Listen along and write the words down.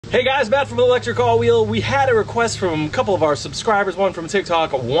Hey guys, Matt from Electric All Wheel. We had a request from a couple of our subscribers, one from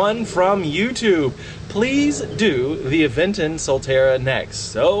TikTok, one from YouTube. Please do the Aventon Soltera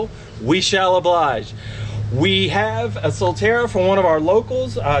next. So we shall oblige. We have a Soltera from one of our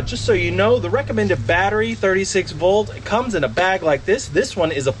locals. Just so you know, the recommended battery, 36 volt, it comes in a bag like this. This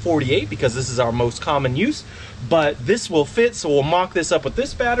one is a 48 because this is our most common use, but this will fit, so we'll mock this up with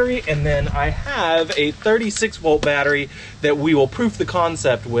this battery. And then I have a 36 volt battery that we will proof the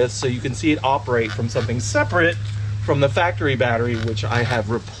concept with, so you can see it operate from something separate from the factory battery, which I have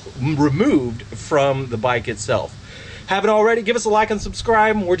removed from the bike itself. Haven't already? Give us a like and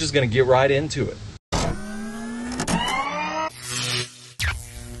subscribe, and we're just gonna get right into it.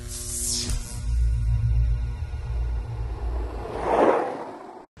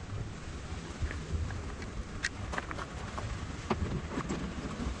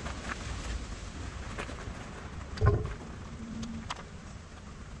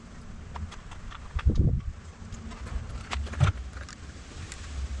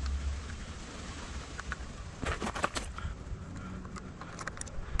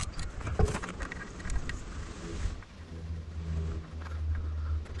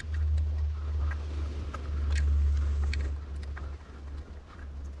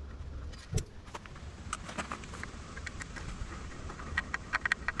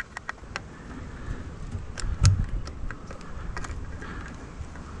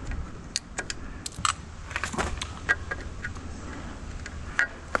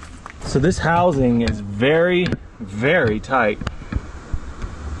 So this housing is very, very tight.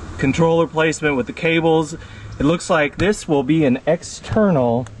 Controller placement with the cables. It looks like this will be an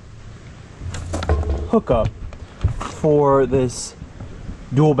external hookup for this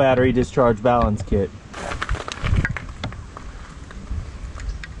dual battery discharge balance kit.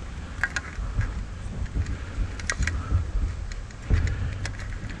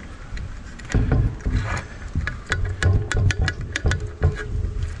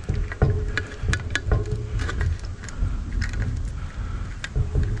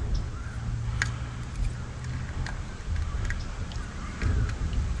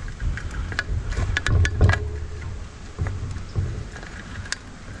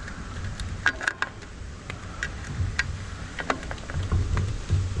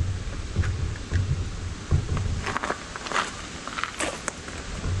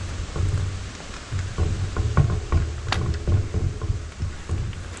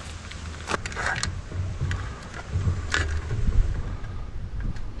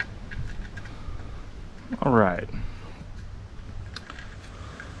 All right.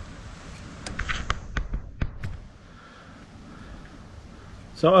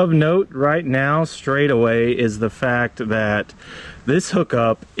 So of note right now, straight away, is the fact that this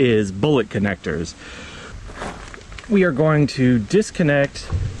hookup is bullet connectors. We are going to disconnect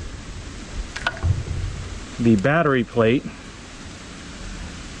the battery plate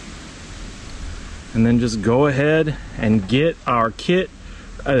and then just go ahead and get our kit,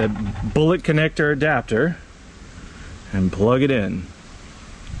 a bullet connector adapter, and plug it in.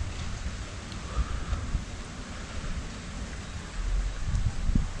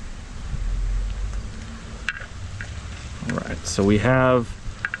 Alright, so we have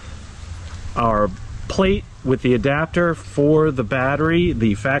our plate with the adapter for the battery,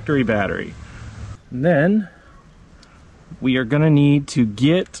 the factory battery. And then we are going to need to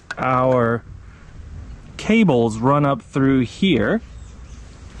get our cables run up through here.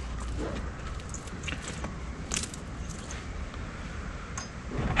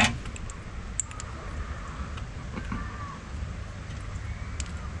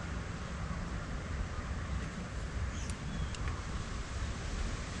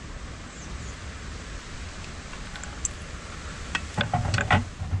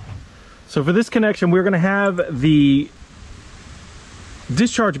 So for this connection, we're going to have the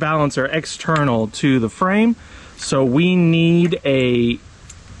discharge balancer external to the frame. So we need a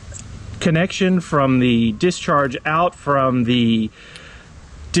connection from the discharge out from the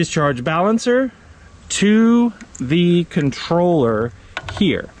discharge balancer to the controller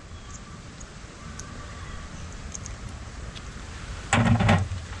here.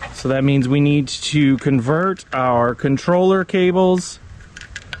 So that means we need to convert our controller cables,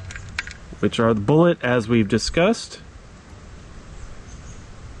 which are the bullet as we've discussed.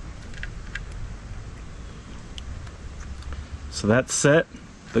 So that's set.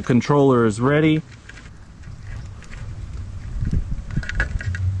 The controller is ready.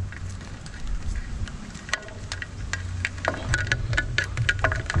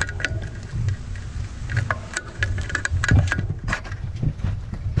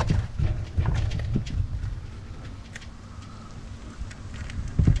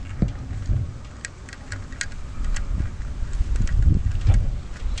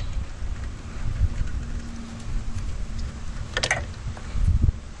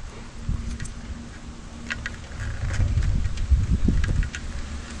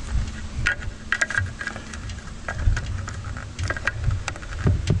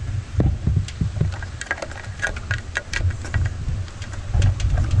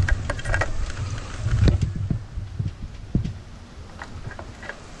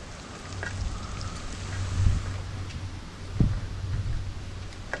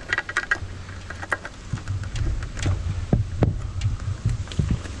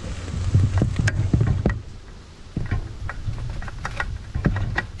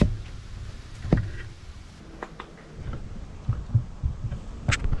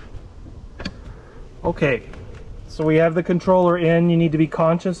 Okay, so we have the controller in. You need to be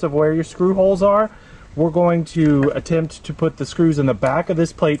conscious of where your screw holes are. We're going to attempt to put the screws in the back of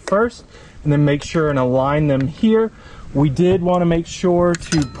this plate first, and then make sure and align them here. We did want to make sure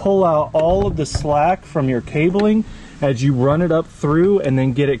to pull out all of the slack from your cabling as you run it up through, and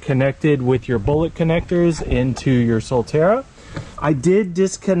then get it connected with your bullet connectors into your Soltera. I did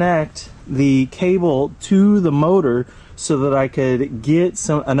disconnect the cable to the motor so that I could get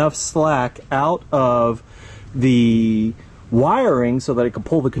enough slack out of the wiring so that I could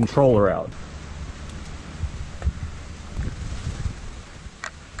pull the controller out.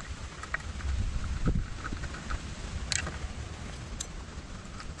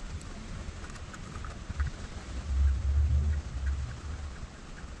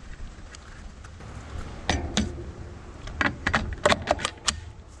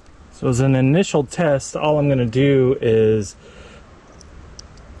 So as an initial test, all I'm going to do is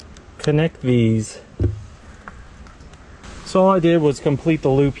connect these. So all I did was complete the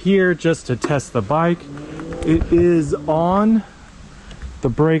loop here just to test the bike. It is on. The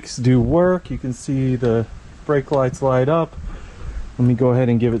brakes do work. You can see the brake lights light up. Let me go ahead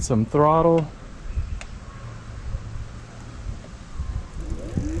and give it some throttle.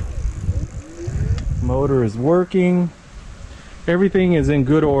 Motor is working. Everything is in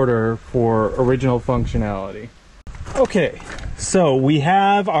good order for original functionality. Okay, so we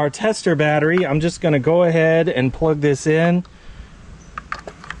have our tester battery. I'm just going to go ahead and plug this in.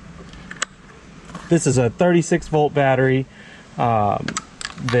 This is a 36 volt battery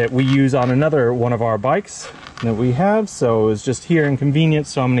that we use on another one of our bikes that we have. So it's just here and convenient.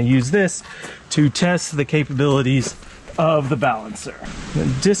 So I'm going to use this to test the capabilities of the balancer.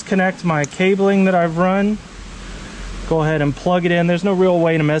 Disconnect my cabling that I've run. Go ahead and plug it in. There's no real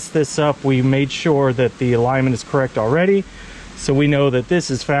way to mess this up. We made sure that the alignment is correct already, so we know that this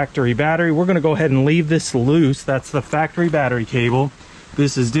is factory battery. We're going to go ahead and leave this loose. That's the factory battery cable.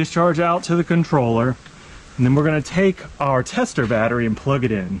 This is discharge out to the controller, and then we're going to take our tester battery and plug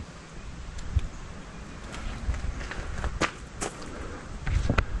it in.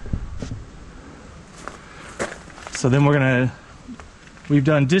 So then we've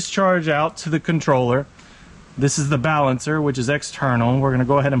done discharge out to the controller. This is the balancer, which is external. We're going to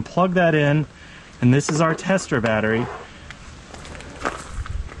go ahead and plug that in, and this is our tester battery.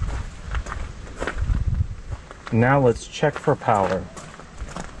 Now let's check for power.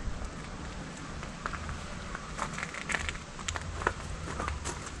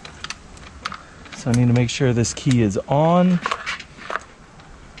 So I need to make sure this key is on.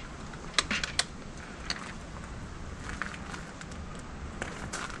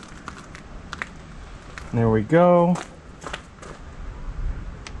 There we go.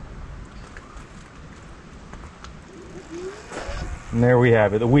 And there we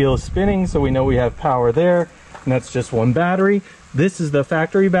have it. The wheel is spinning, so we know we have power there. And that's just one battery. This is the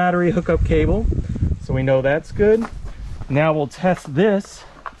factory battery hookup cable, so we know that's good. Now we'll test this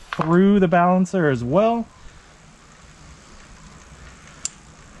through the balancer as well.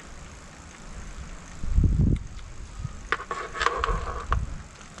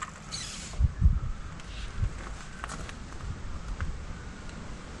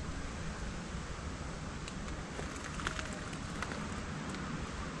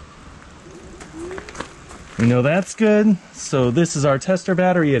 We know that's good. So this is our tester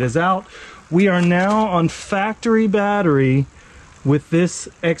battery. It is out. We are now on factory battery with this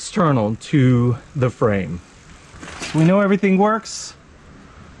external to the frame. So we know everything works.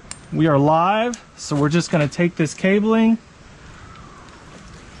 We are live, so we're just going to take this cabling,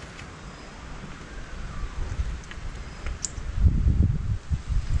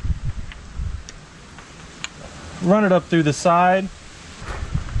 run it up through the side.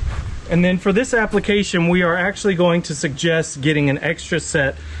 And then for this application, we are actually going to suggest getting an extra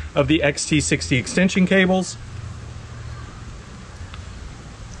set of the XT60 extension cables.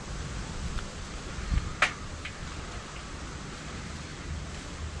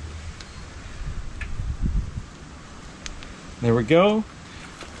 There we go.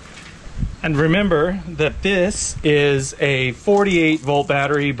 And remember that this is a 48 volt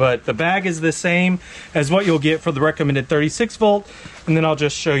battery, but the bag is the same as what you'll get for the recommended 36 volt. And then I'll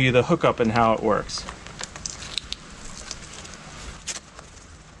just show you the hookup and how it works.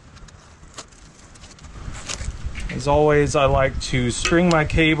 As always, I like to string my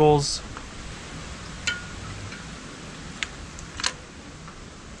cables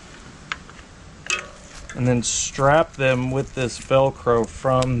and then strap them with this Velcro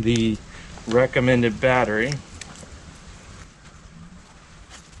from the recommended battery.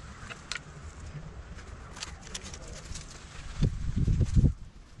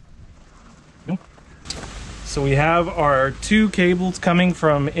 so we have our 2 cables coming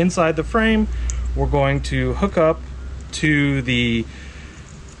from inside the frame. We're going to hook up to the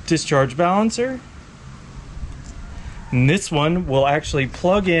discharge balancer. And this one will actually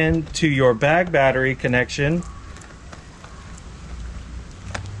plug in to your bag battery connection.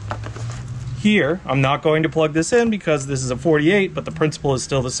 Here, I'm not going to plug this in because this is a 48, but the principle is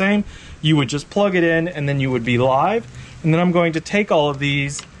still the same. You would just plug it in and then you would be live. And then I'm going to take all of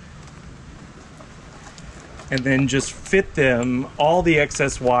these and then just fit them, all the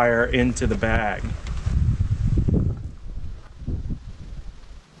excess wire, into the bag.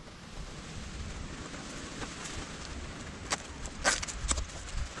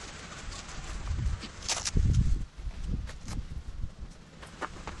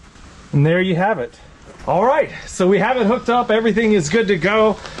 And there you have it. All right, so we have it hooked up. Everything is good to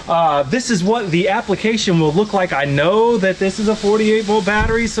go. This is what the application will look like. I know that this is a 48-volt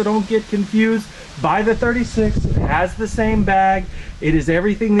battery, so don't get confused. Buy the 36. It has the same bag. It is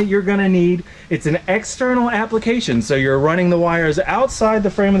everything that you're gonna need. It's an external application, so you're running the wires outside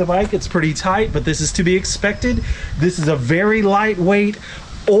the frame of the bike. It's pretty tight, but this is to be expected. This is a very lightweight,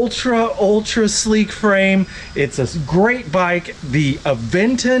 ultra sleek frame. It's a great bike, the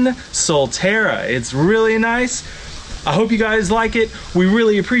Aventon Soltera. It's really nice. I hope you guys like it. We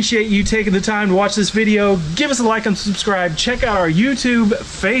really appreciate you taking the time to watch this video. Give us a like and subscribe. Check out our YouTube,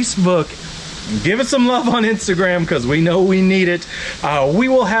 Facebook. Give us some love on Instagram because we know we need it. We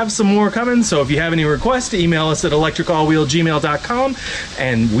will have some more coming, so if you have any requests, email us at electricallwheel@gmail.com,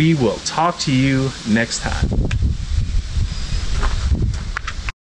 and we will talk to you next time.